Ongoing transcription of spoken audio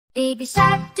Baby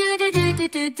shark, do do do do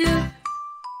do do.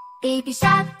 Baby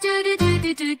shark, do do do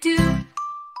do do do.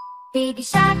 Baby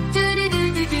shark, do do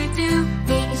do do do do.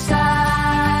 Baby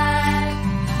shark.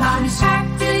 Mommy shark,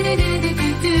 do do do do do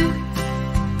do.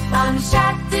 Mommy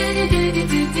shark, do do do do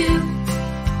do do.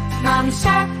 Mommy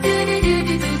shark, do do do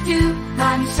do do do.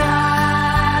 Mommy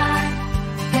shark.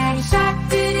 Daddy shark,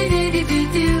 do do do do do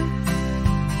do.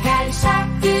 Daddy shark,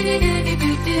 do do do do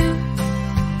do do.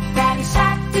 Daddy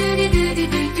shark, do do do do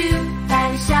do do.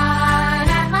 Daddy shark,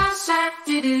 Grandma shark,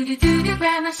 do do do do do.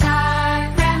 Grandma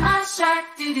shark, Grandma shark,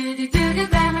 do do do do do.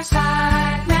 Grandma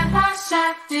shark, Grandpa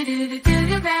shark, do do do do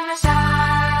do. Grandma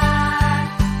shark,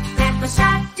 Grandpa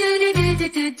shark, do do do do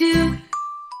do do.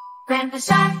 Grandpa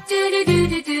shark, do do do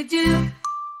do do do.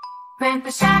 Grandpa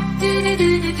shark, do do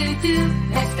do do do do.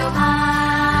 Let's go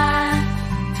hunt.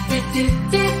 Do do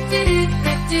do do do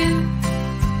do do.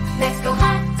 Let's go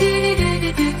hunt. Do do do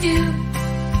do do do.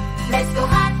 Let's go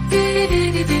hunt. Do do do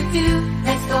do do do.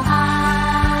 Let's go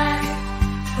hunt.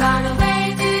 Run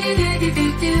away. Do do do do do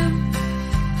do.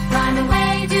 Run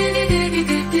away. Do do do do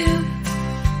do do.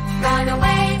 Run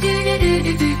away. Do do do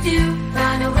do do do.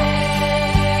 Run away.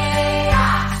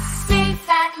 Safe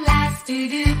at last. Do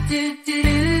do do do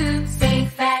do.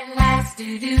 Safe at last.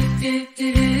 Do do do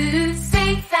do do.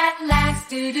 Safe at last.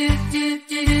 Do do do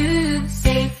do do.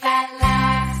 Safe at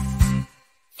last.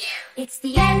 It's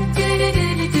the end. Do do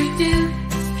do do do do.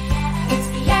 It's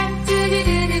the end. Do do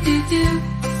do do do do.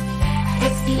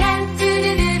 It's the end. Do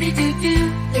do do do do do.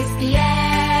 It's the end.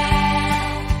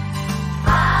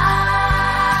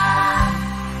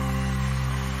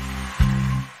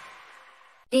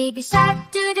 Baby shark,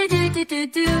 do do do do do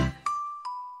do.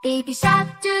 Baby shark,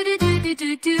 do do do do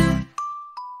do do.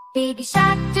 Baby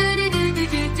shark, do do do do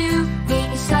do do.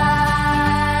 Baby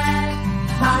shark.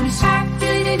 Mommy shark, do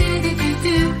do do do do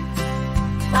do.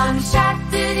 Mommy shark,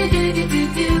 do do do do do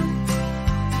do.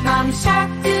 Mommy shark,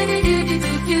 do do do do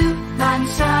do do. Mommy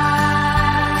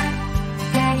shark.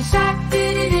 Daddy shark, do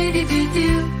do do do do do.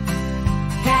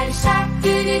 Daddy shark,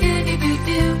 do do do do do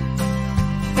do.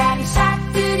 Daddy shark,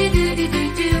 do do do do do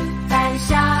do. Daddy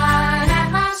shark,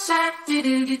 Grandma shark, do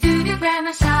do do do do.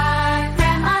 Grandma shark,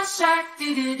 Grandma shark,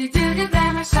 do do do do do.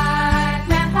 Grandma shark,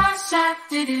 Grandpa shark,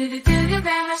 do do do do do.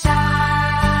 Grandma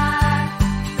shark,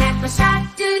 Grandpa shark,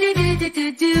 do do do do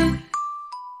do do.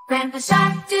 Grandpa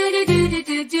shark, do do do do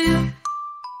do do.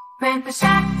 Grandpa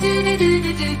shark, do do do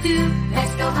do do do.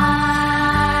 Let's go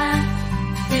hunt.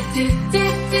 Do do do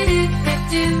do do do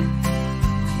do.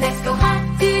 Let's go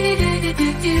hunt. Do do do do do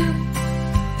do.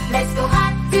 Let's go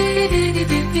hunt. Do do do do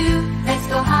do do. Let's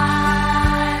go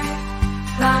hunt.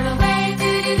 Run away. Do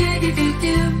do do do do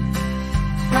do.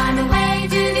 Run away.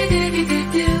 Do do do do do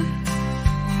do.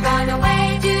 Run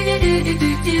away. Do do do do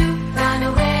do do. Run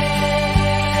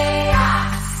away.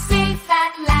 Safe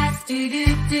at last. Do do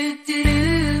do do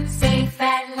do. Safe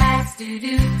at last. Do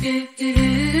do do do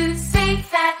do.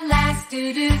 Safe at last.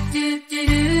 Do do do do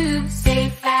do.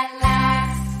 Safe at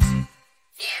last.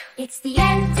 It's the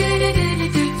end. Do do do do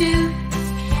do do.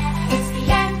 It's the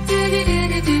end. Do do do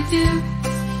do do do.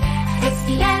 It's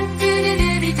the end. Do do do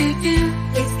do do do.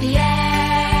 It's the end.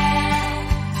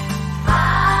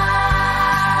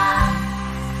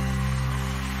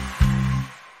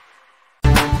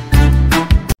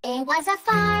 It was a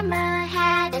farmer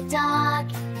had a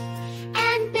dog,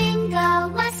 and Bingo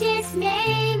was his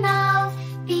name. Oh,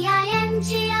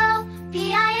 B-I-N-G-O,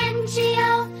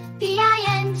 B-I-N-G-O,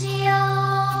 B-I-N-G-O.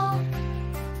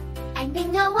 And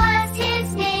Bingo was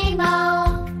his name.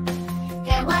 Oh,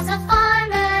 there was a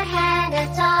farmer had a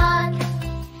dog,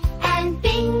 and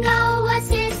Bingo was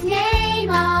his name.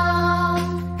 Oh,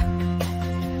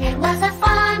 there was a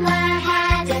farmer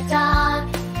had a dog,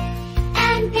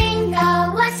 and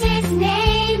Bingo was his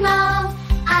name. Oh,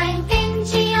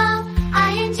 I-N-G-O,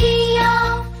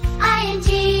 I-N-G-O,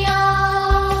 I-N-G-O.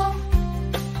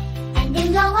 And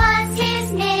Bingo was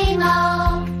his name.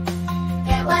 Oh,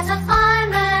 there was a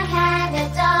farmer had a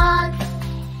dog,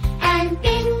 and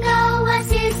Bingo was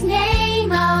his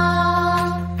name.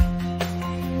 Oh,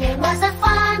 there was a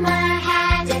farmer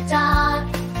had a dog,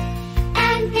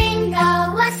 and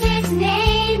Bingo was his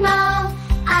name. Oh,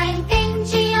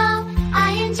 I-N-G-O,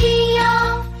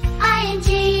 I-N-G-O,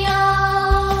 I-N-G-O.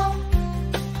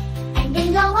 And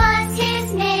Bingo was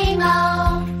his name.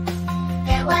 Oh,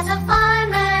 there was a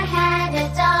farmer had a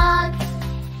dog,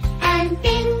 and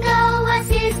Bingo was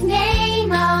his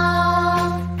name. Oh,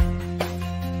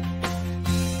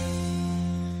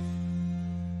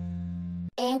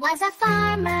 it was a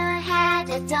farmer had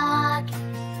a dog,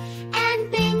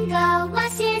 and Bingo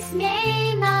was his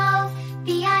name. Oh,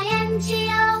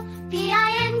 B-I-N-G-O,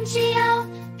 B-I-N-G-O,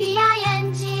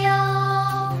 B-I-N-G-O.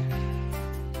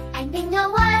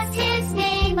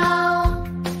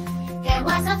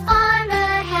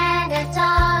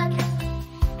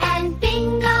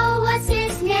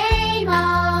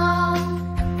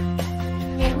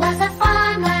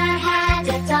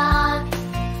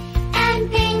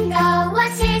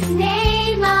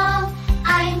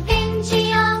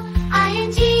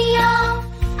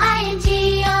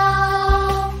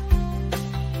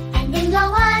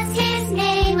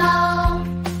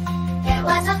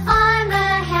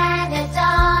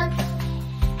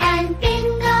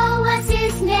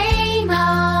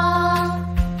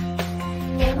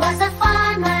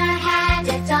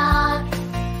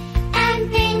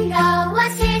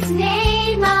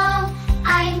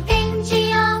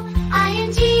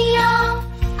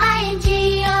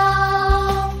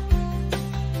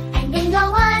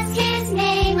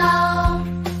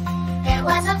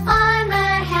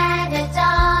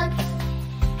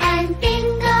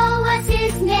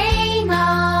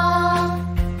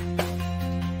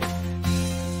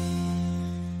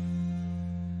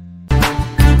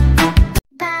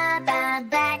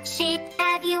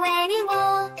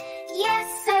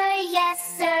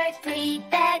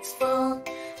 full.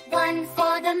 One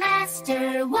for the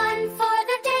master, one for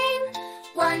the dame,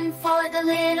 one for the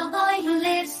little boy who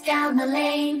lives down the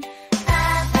lane.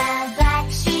 Black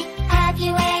sheep, have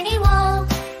you any wool?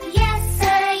 Yes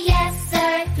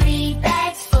sir, 3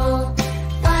 bags full.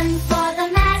 One for the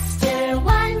master,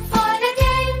 one for the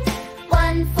dame,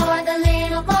 one for the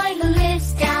little boy who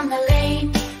lives down the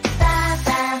lane.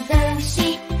 The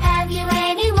sheep, have you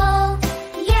any wool?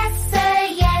 Yes sir,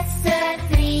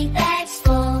 3 bags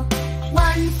full.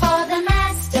 One for the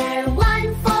master, one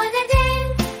for the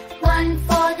dame, one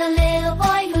for the little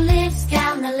boy who lives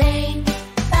down the lane.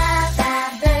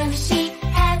 The sheep,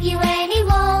 have you any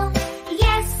wool?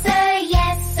 Yes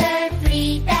sir,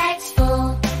 3 bags full.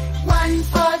 One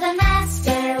for the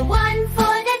master, one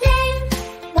for the dame,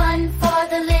 one for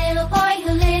the little boy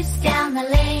who lives down the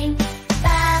lane.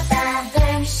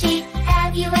 The sheep,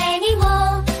 have you any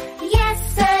wool? Yes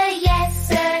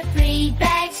sir, 3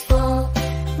 bags full.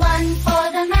 One for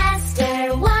the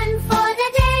master, one for the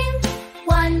dame,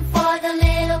 one for the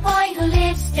little boy who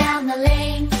lives down the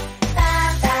lane.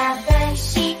 The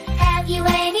sheep, have you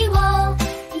any wool?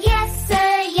 Yes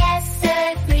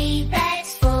sir, 3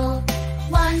 bags full.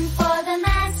 One for the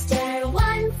master,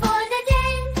 one for the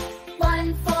dame,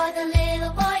 one for the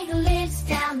little boy who lives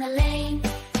down the lane.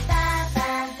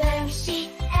 The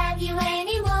sheep, have you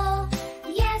any wool?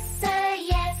 Yes sir,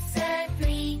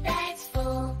 3 bags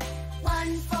full.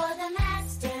 One for the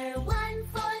master, one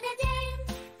for the dame,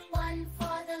 one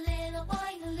for the little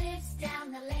boy who lives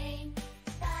down the lane.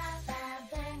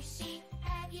 The sheep,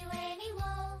 have you any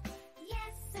wool?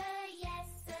 Yes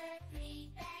sir, 3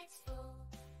 bags full.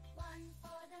 One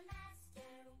for the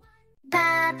master,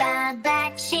 one.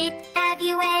 Black sheep, have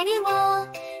you any wool?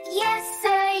 Yes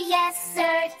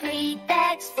sir, 3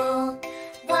 bags full.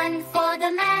 One for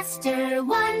the master,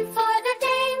 one for the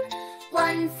dame,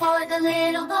 one for the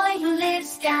little boy who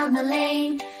lives down the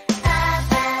lane.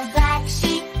 Black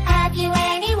sheep, have you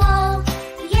any wool?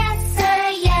 Yes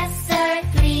sir,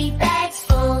 3 bags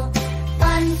full.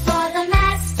 One for the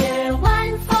master,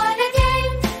 one for the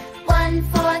dame, one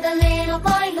for the little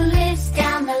boy who lives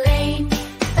down the lane.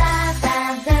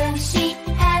 The sheep,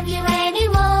 have you any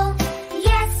wool?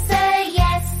 Yes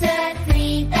sir,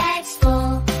 3 bags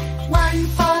full. One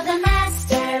for the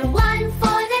master, one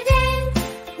for the dame,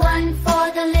 one for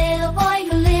the little boy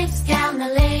who lives down the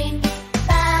lane.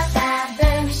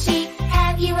 The sheep,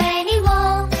 have you any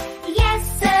wool? Yes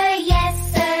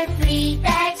sir, 3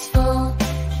 bags full.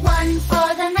 One for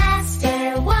the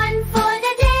master, one for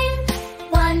the dame,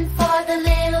 one for the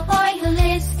little boy who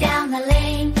lives down the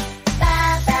lane.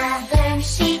 The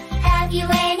sheep, have you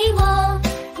any wool?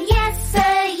 Yes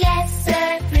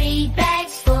sir, 3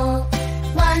 bags full.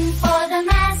 One for the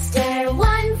master,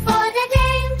 one for the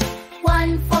dame,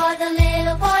 one for the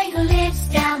little boy who lives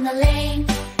down the lane.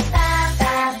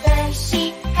 The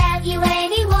sheep, have you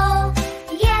any wool?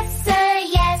 Yes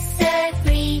sir,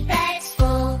 3 bags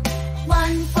full.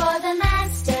 One for the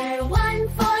master, one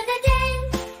for the dame,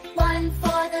 one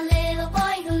for the little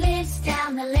boy who lives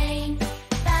down the lane.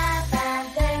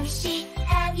 The sheep,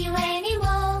 have you any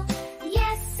wool?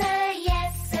 Yes sir,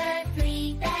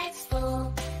 3 bags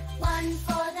full. One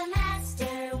for the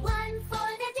master, one for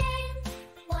the dame,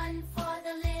 one for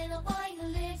the little boy who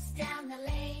lives down the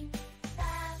lane.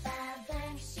 The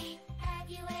sheep, have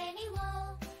you any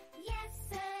wool? Yes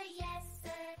sir,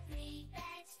 3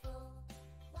 bags full.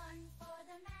 One for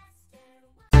the master.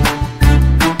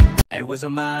 There was a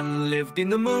man lived in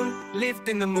the moon, lived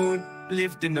in the moon,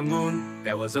 lived in the moon.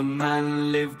 There was a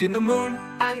man lived in the moon,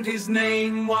 and his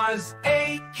name was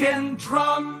Aiken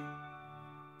Drum.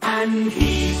 And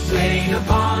he played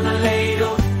upon a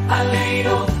ladle, a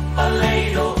ladle, a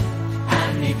ladle.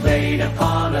 And he played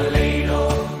upon a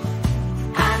ladle.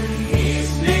 And his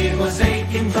name was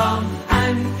Aiken Drum,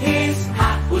 and his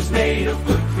hat was made of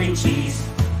good cream cheese,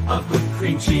 of good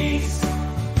cream cheese.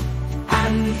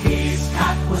 And his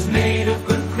hat was made of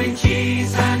good cream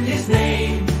cheese, and his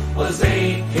name was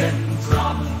Aiken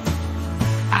Drum.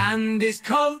 And his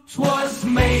coat was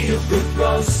made of good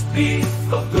roast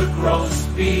beef, of good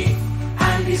roast beef.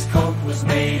 And his coat was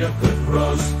made of good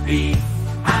roast beef,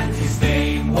 and his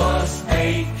name was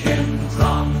Aiken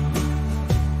Drum.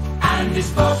 And his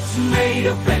boots made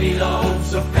of penny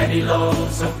loaves, of penny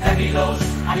loaves, of penny loaves.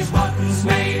 And his buttons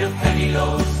made of penny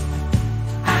loaves,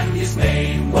 and his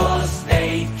name was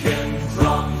Aiken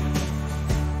Drum.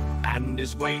 And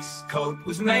his waistcoat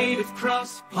was made of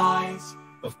cross pies,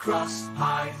 of cross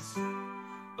pies,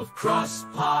 of cross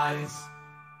pies.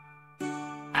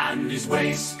 And his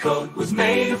waistcoat was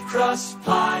made of cross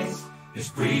pies, his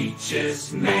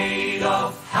breeches made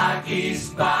of haggis'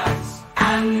 bags.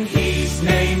 and his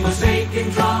name was Aiken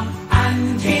Drum,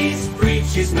 and his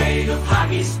breeches made of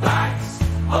haggis bags,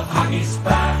 of haggis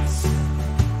bags.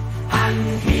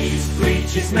 And his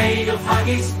breeches made of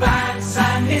haggis bags,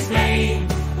 and his name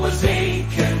was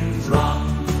Aiken Drum.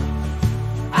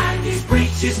 And his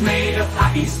breeches made of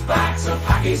haggis bags, of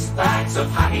haggis bags,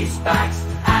 of haggis bags.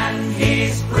 And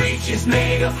his breeches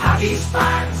made of haggis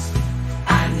bags,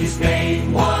 and his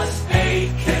name was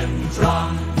Aiken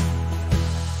Drum.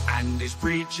 And his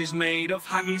breeches made of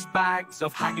haggis bags,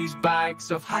 of haggis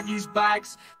bags, of haggis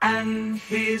bags. And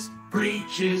his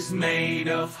breeches made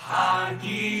of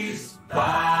haggis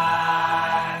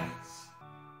bags.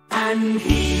 And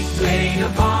he played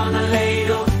upon a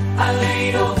ladle, a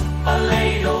ladle, a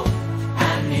ladle.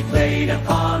 And he played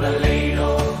upon a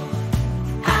ladle.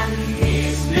 And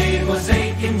his name was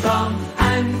Aiken Drum,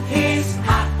 and his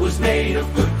hat was made of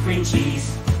good cream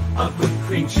cheese, of good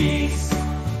cream cheese.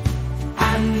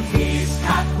 And his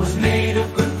hat was made of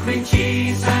good cream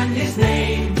cheese, and his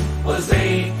name was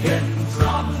Aiken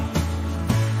Drum.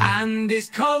 And his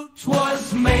coat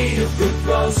was made of good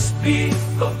roast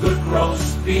beef, of good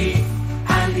roast beef.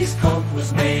 And his coat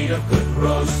was made of good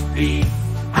roast beef,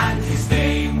 and his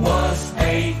name was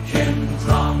Aiken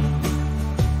Drum.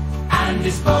 And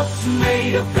his boots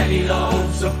made of penny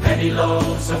loaves, of penny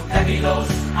loaves, of penny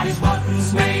loaves. And his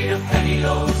buttons made of penny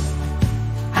loaves,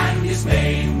 and his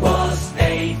name was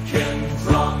Aiken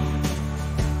Drum.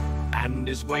 And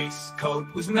his waistcoat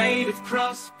was made of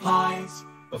cross pies,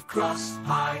 of cross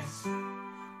pies,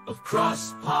 of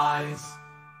cross pies.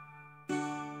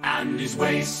 And his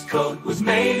waistcoat was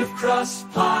made of cross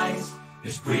pies,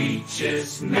 his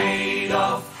breeches made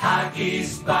of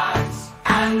haggis bags.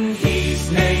 And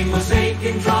his name was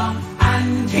Aiken Drum,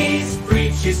 and his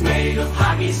breeches made of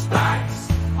haggis bags,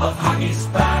 of haggis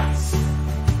bags.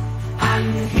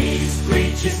 And his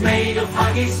breeches made of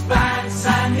haggis bags,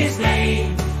 and his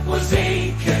name was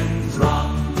Aiken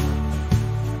Drum.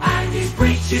 And his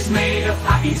breeches made of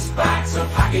haggis bags, of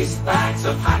haggis bags,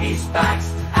 of haggis bags.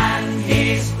 And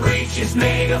his breeches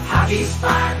made of haggis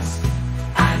bags,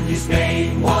 and his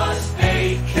name was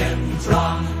Aiken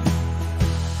Drum.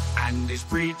 And his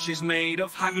breeches made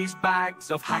of haggis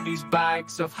bags, of haggis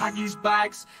bags, of haggis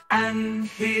bags. And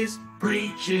his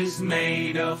breeches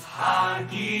made of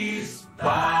haggis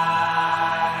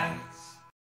bags.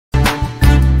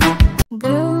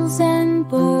 Girls and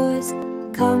boys,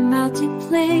 come out to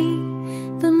play.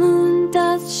 The moon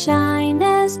doth shine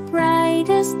as bright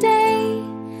as day.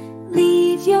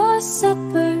 Leave your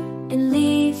supper and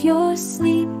leave your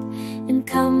sleep, and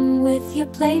come with your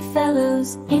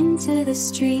playfellows into the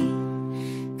street.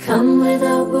 Come with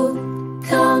a whoop,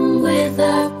 come with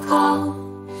a call,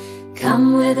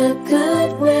 come with a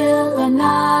goodwill or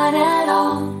not at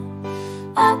all.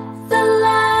 Up the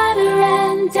ladder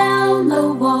and down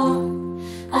the wall,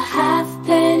 a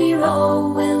halfpenny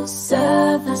roll will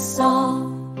serve us all.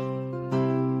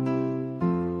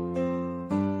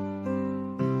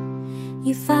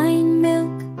 You find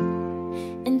milk,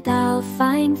 and I'll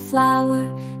find flour,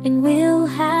 and we'll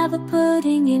have a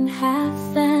pudding in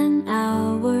half an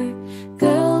hour.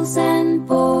 Girls and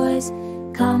boys,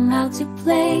 come out to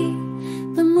play.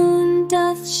 The moon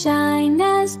doth shine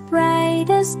as bright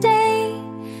as day.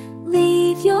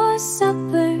 Leave your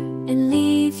supper and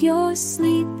leave your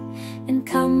sleep, and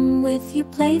come with your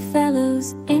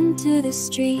playfellows into the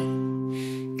street.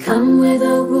 Come with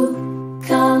a whoop,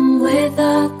 come with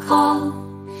a call,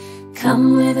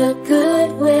 come with a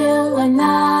goodwill or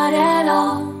not at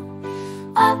all.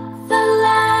 Up the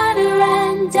ladder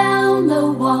and down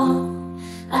the wall,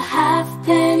 a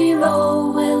halfpenny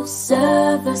roll will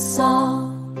serve us all.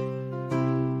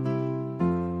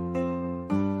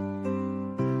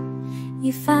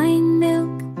 You find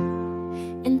milk,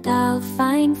 and I'll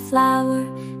find flour,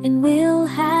 and we'll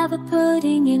have a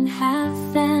pudding in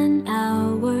half an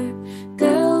hour.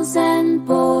 Girls and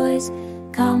boys,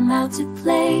 come out to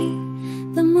play.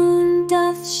 The moon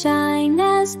doth shine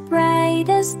as bright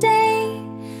as day.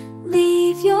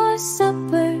 Leave your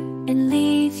supper and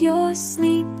leave your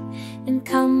sleep, and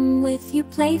come with your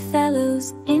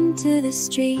playfellows into the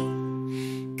street.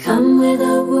 Come with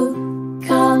a whoop,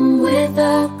 come with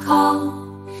a call,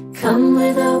 come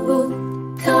with a whoop,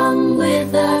 come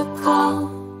with a call,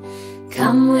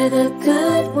 come with a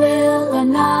goodwill or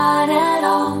not at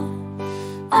all.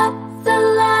 Up the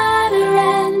ladder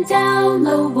and down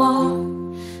the wall,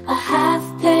 a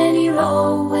halfpenny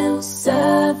roll will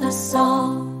serve us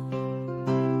all.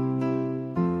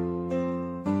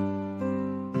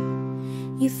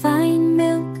 You find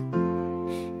milk,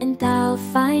 and I'll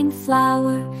find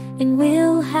flour, and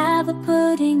we'll have a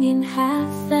pudding in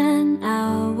half an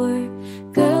hour.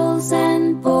 Girls girls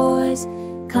and boys,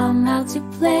 come out to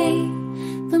play.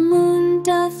 The moon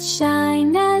doth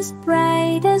shine as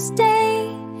bright as day.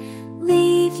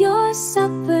 Leave your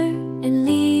supper and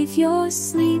leave your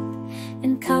sleep,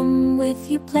 and come with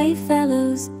your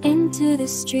playfellows into the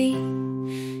street.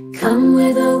 Come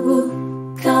with a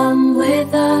whoop, come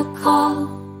with a call,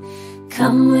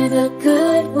 come with a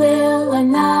goodwill or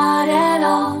not at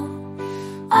all.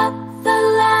 Up the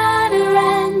ladder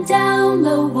and down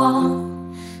the wall,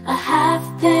 a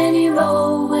halfpenny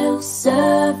roll will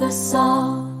serve us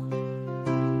all.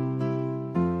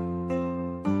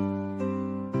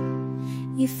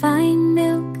 You find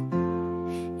milk,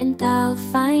 and I'll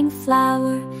find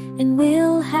flour, and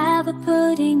we'll have a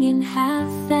pudding in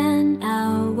half an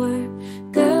hour.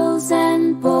 Girls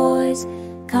and boys,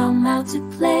 come out to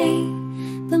play.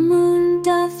 The moon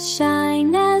doth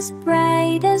shine as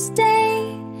bright as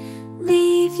day.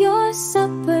 Leave your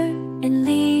supper and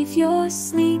leave your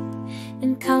sleep,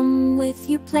 and come with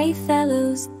your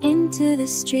playfellows into the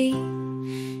street.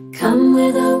 Come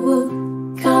with a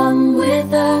whoop, come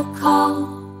with a call,